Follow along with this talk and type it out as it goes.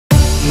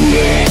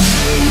The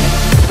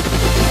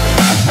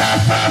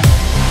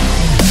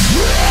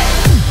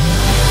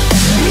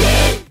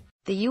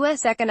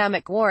U.S.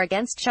 economic war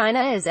against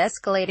China is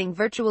escalating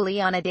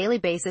virtually on a daily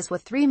basis,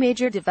 with three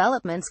major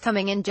developments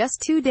coming in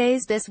just 2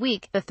 days this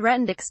week: the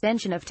threatened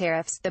extension of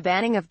tariffs, the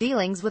banning of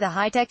dealings with a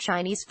high-tech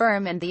Chinese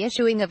firm, and the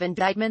issuing of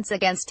indictments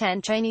against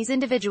 10 Chinese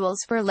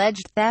individuals for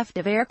alleged theft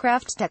of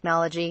aircraft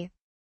technology.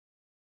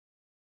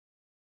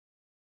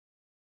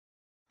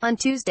 On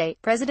Tuesday,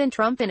 President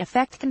Trump in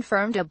effect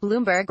confirmed a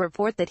Bloomberg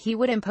report that he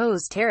would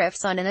impose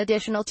tariffs on an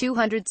additional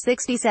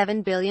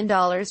 $267 billion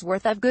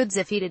worth of goods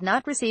if he did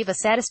not receive a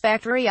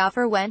satisfactory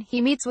offer when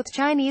he meets with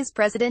Chinese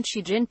President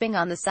Xi Jinping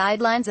on the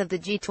sidelines of the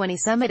G20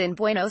 summit in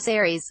Buenos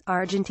Aires,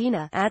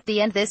 Argentina, at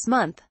the end this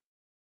month.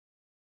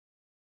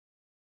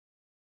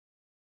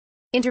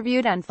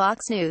 Interviewed on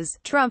Fox News,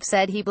 Trump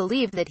said he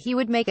believed that he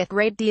would make a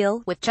great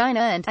deal with China,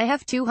 and "I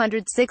have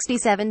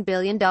 $267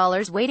 billion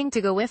waiting to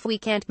go if we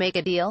can't make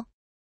a deal."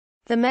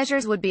 The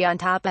measures would be on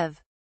top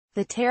of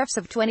the tariffs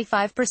of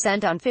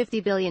 25% on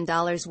 $50 billion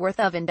worth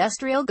of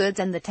industrial goods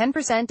and the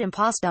 10%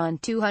 imposed on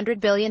 $200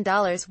 billion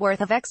worth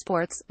of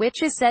exports,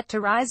 which is set to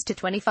rise to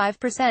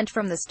 25%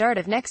 from the start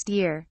of next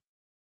year.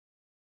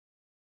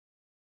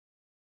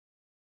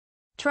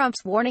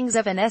 Trump's warnings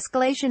of an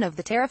escalation of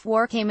the tariff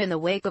war came in the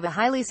wake of a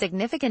highly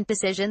significant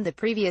decision the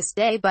previous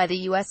day by the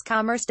U.S.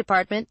 Commerce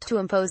Department to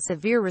impose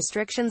severe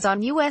restrictions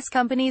on U.S.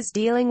 companies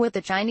dealing with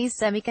the Chinese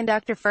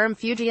semiconductor firm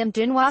Fujian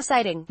Jinhua,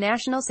 citing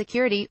national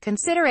security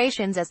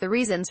considerations as the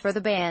reasons for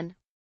the ban.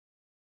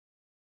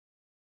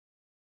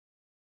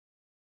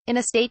 In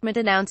a statement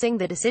announcing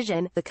the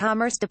decision, the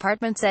Commerce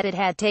Department said it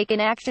had taken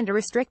action to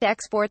restrict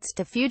exports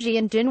to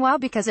Fujian Jinhua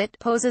because it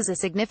poses a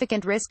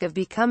significant risk of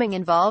becoming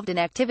involved in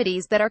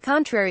activities that are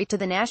contrary to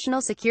the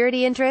national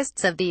security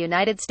interests of the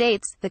United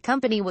States. The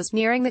company was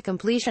nearing the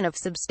completion of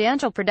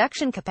substantial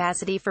production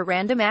capacity for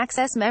random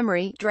access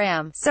memory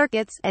 (DRAM)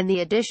 circuits, and the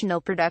additional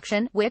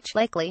production, which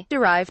likely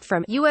derived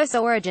from U.S.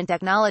 origin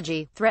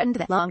technology, threatened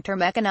the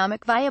long-term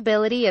economic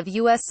viability of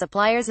U.S.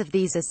 suppliers of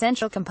these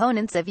essential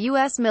components of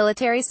U.S.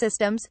 military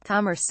systems.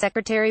 Commerce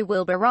Secretary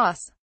Wilbur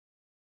Ross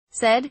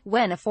said,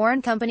 "When a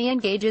foreign company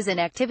engages in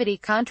activity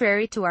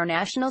contrary to our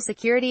national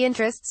security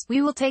interests,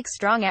 we will take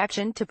strong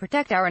action to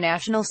protect our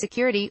national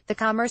security." The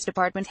Commerce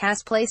Department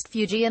has placed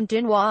Fujian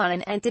Jinhua on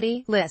an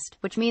entity list,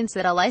 which means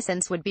that a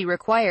license would be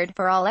required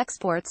for all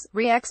exports,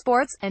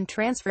 re-exports, and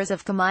transfers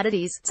of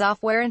commodities,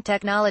 software and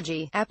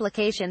technology.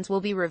 Applications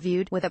will be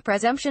reviewed with a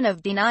presumption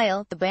of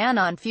denial. The ban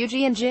on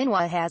Fujian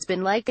Jinhua has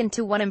been likened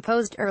to one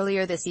imposed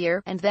earlier this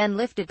year, and then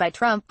lifted by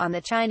Trump, on the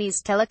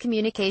Chinese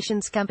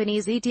telecommunications company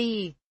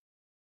ZTE.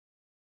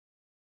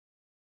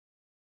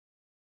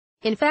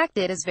 In fact,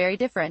 it is very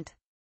different.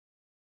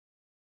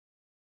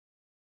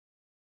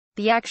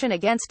 The action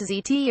against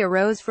ZTE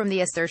arose from the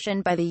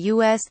assertion by the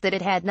U.S. that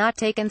it had not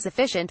taken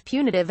sufficient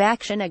punitive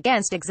action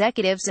against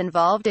executives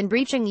involved in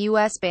breaching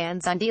U.S.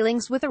 bans on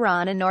dealings with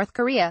Iran and North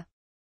Korea.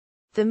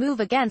 The move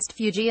against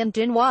Fujian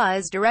Jinhua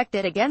is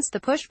directed against the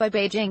push by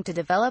Beijing to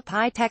develop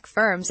high-tech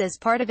firms as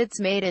part of its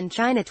Made in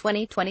China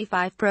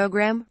 2025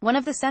 program, one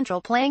of the central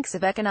planks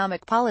of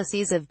economic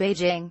policies of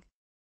Beijing.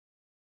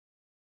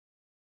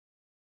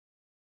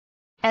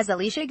 As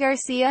Alicia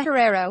Garcia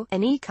Herrero,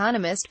 an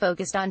economist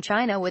focused on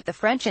China with the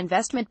French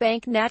investment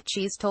bank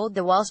Natchez, told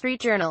The Wall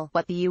Street Journal,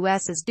 what the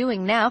U.S. is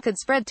doing now could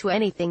spread to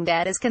anything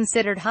that is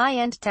considered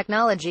high-end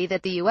technology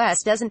that the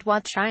U.S. doesn't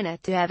want China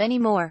to have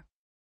anymore.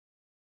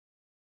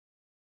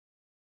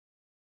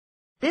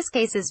 This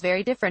case is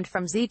very different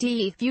from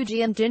ZTE.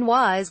 Fujian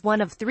Jinhua is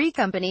one of 3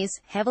 companies,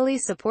 heavily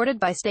supported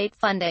by state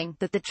funding,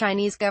 that the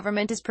Chinese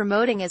government is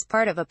promoting as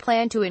part of a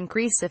plan to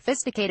increase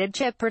sophisticated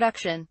chip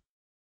production.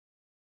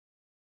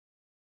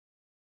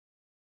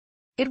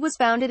 It was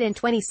founded in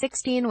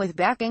 2016 with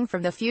backing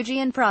from the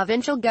Fujian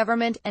provincial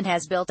government, and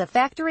has built a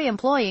factory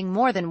employing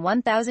more than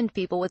 1,000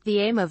 people with the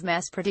aim of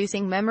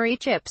mass-producing memory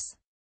chips.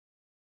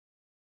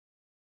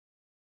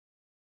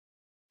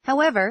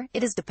 However,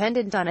 it is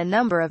dependent on a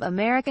number of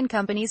American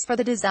companies for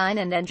the design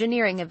and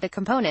engineering of the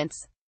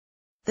components.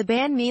 The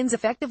ban means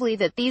effectively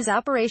that these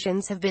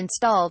operations have been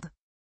stalled.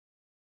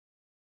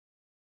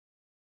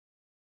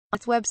 On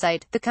its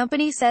website, the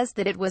company says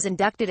that it was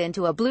inducted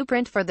into a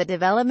blueprint for the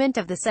development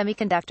of the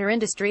semiconductor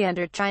industry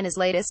under China's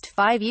latest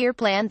 5-year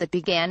plan that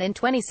began in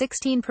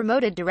 2016,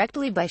 promoted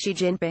directly by Xi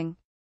Jinping.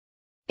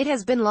 It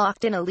has been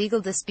locked in a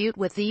legal dispute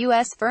with the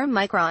U.S. firm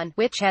Micron,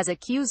 which has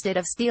accused it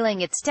of stealing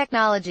its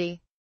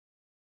technology.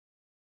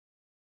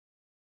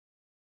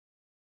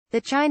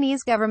 The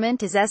Chinese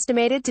government is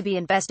estimated to be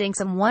investing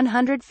some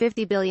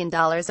 $150 billion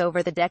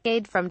over the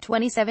decade from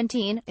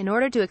 2017, in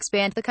order to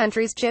expand the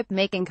country's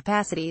chip-making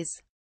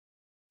capacities.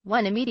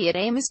 One immediate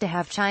aim is to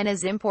have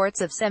China's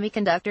imports of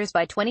semiconductors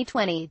by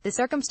 2020. The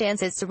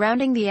circumstances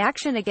surrounding the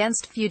action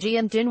against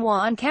Fujian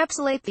Jinhua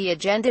encapsulate the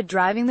agenda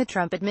driving the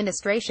Trump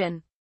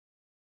administration.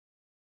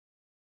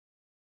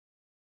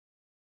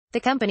 The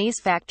company's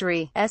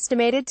factory,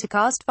 estimated to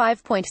cost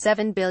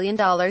 $5.7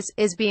 billion,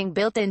 is being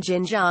built in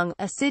Xinjiang,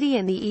 a city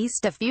in the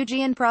east of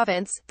Fujian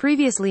province,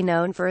 previously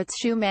known for its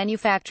shoe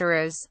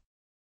manufacturers.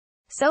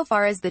 So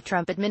far as the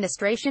Trump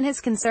administration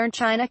is concerned,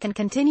 China can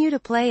continue to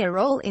play a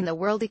role in the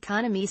world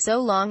economy so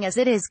long as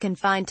it is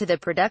confined to the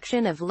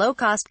production of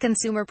low-cost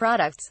consumer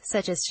products,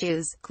 such as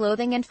shoes,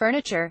 clothing and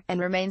furniture, and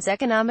remains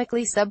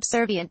economically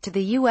subservient to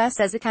the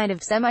U.S. as a kind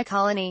of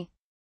semi-colony.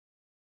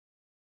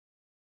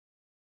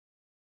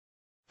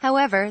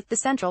 However, the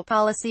central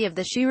policy of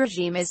the Xi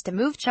regime is to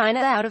move China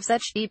out of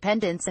such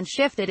dependence and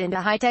shift it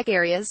into high-tech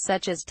areas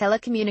such as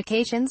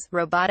telecommunications,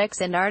 robotics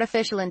and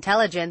artificial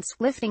intelligence,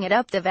 lifting it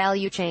up the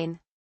value chain.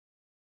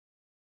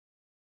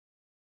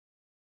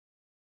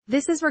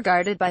 This is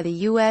regarded by the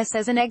U.S.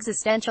 as an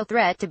existential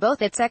threat to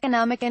both its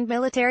economic and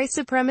military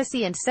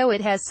supremacy, and so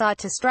it has sought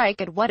to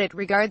strike at what it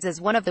regards as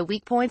one of the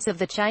weak points of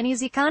the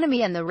Chinese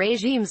economy and the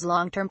regime's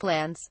long-term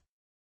plans.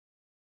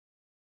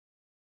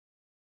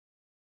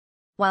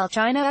 While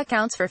China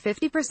accounts for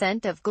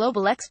 50% of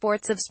global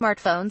exports of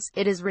smartphones,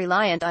 it is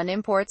reliant on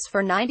imports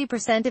for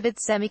 90% of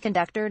its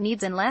semiconductor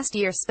needs and last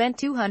year spent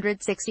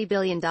 $260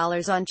 billion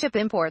on chip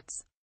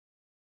imports.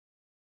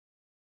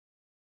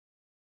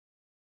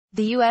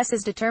 The U.S.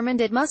 is determined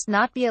it must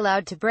not be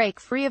allowed to break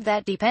free of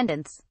that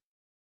dependence.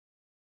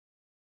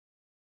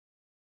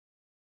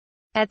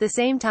 At the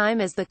same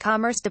time as the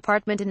Commerce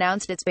Department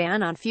announced its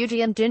ban on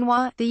Fuji and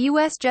Jinhua, the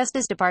U.S.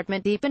 Justice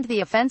Department deepened the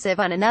offensive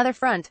on another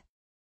front.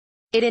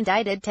 It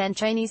indicted 10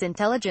 Chinese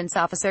intelligence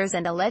officers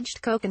and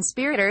alleged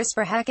co-conspirators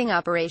for hacking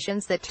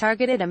operations that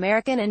targeted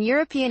American and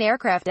European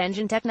aircraft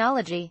engine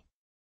technology.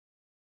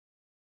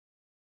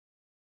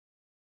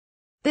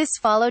 This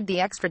followed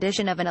the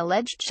extradition of an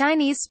alleged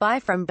Chinese spy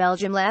from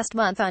Belgium last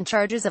month on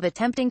charges of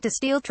attempting to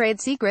steal trade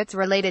secrets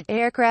related to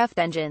aircraft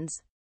engines.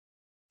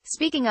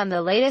 Speaking on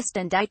the latest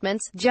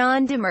indictments,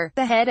 John Dimmer,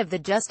 the head of the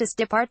Justice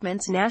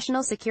Department's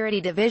National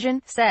Security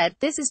Division, said,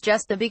 "This is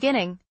just the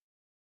beginning.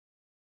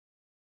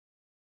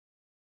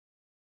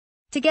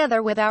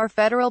 Together with our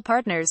federal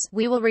partners,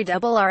 we will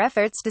redouble our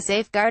efforts to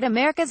safeguard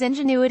America's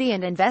ingenuity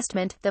and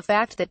investment. The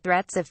fact that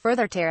threats of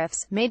further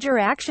tariffs, major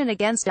action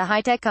against a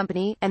high-tech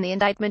company, and the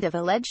indictment of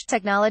alleged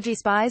technology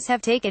spies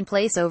have taken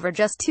place over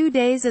just 2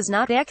 days is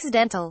not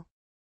accidental.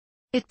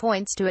 It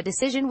points to a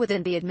decision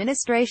within the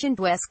administration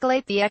to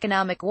escalate the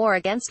economic war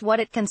against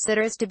what it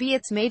considers to be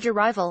its major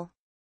rival."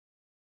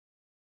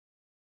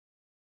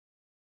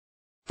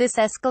 This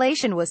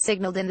escalation was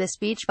signaled in the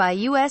speech by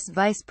U.S.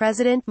 Vice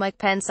President Mike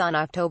Pence on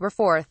October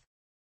 4.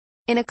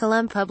 In a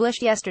column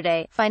published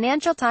yesterday,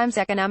 Financial Times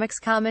economics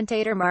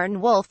commentator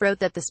Martin Wolf wrote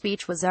that the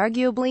speech was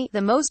arguably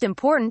the most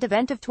important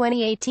event of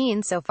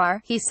 2018 so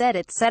far. He said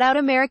it set out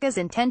America's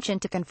intention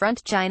to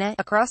confront China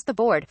across the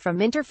board,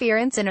 from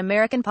interference in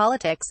American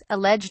politics,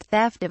 alleged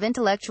theft of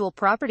intellectual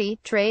property,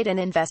 trade and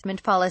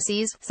investment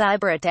policies,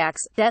 cyber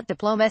attacks, debt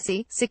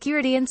diplomacy,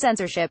 security and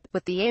censorship,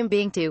 with the aim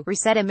being to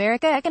reset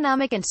America's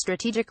economic and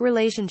strategic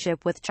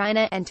relationship with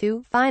China and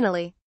to,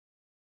 finally,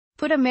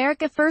 put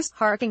America first.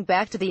 Harking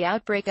back to the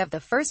outbreak of the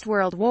First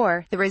World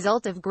War, the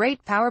result of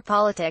great power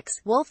politics,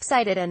 Wolf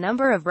cited a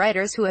number of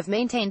writers who have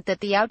maintained that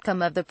the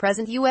outcome of the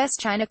present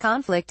U.S.-China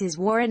conflict is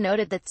war and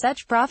noted that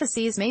such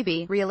prophecies may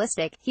be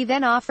realistic. He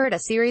then offered a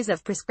series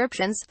of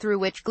prescriptions through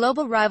which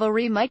global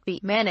rivalry might be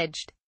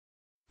managed.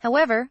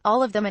 However,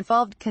 all of them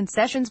involved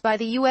concessions by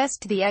the U.S.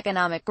 to the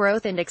economic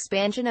growth and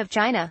expansion of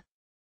China.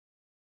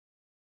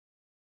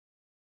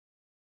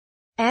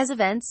 As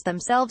events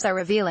themselves are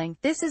revealing,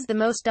 this is the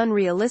most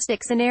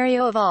unrealistic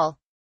scenario of all.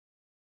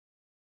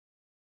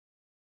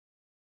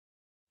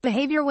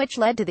 Behavior which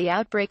led to the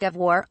outbreak of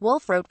war,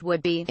 Wolf wrote,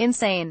 would be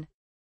insane.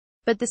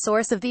 But the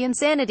source of the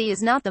insanity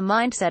is not the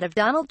mindset of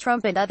Donald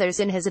Trump and others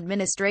in his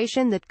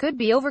administration that could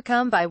be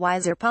overcome by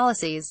wiser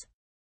policies.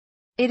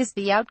 It is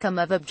the outcome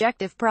of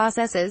objective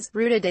processes,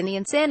 rooted in the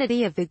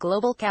insanity of the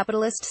global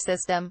capitalist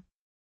system.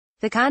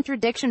 The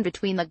contradiction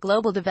between the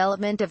global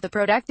development of the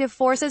productive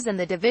forces and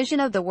the division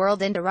of the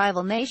world into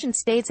rival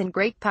nation-states and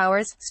great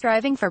powers,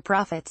 striving for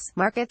profits,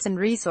 markets and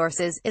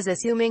resources, is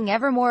assuming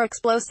ever more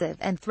explosive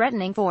and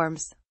threatening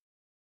forms.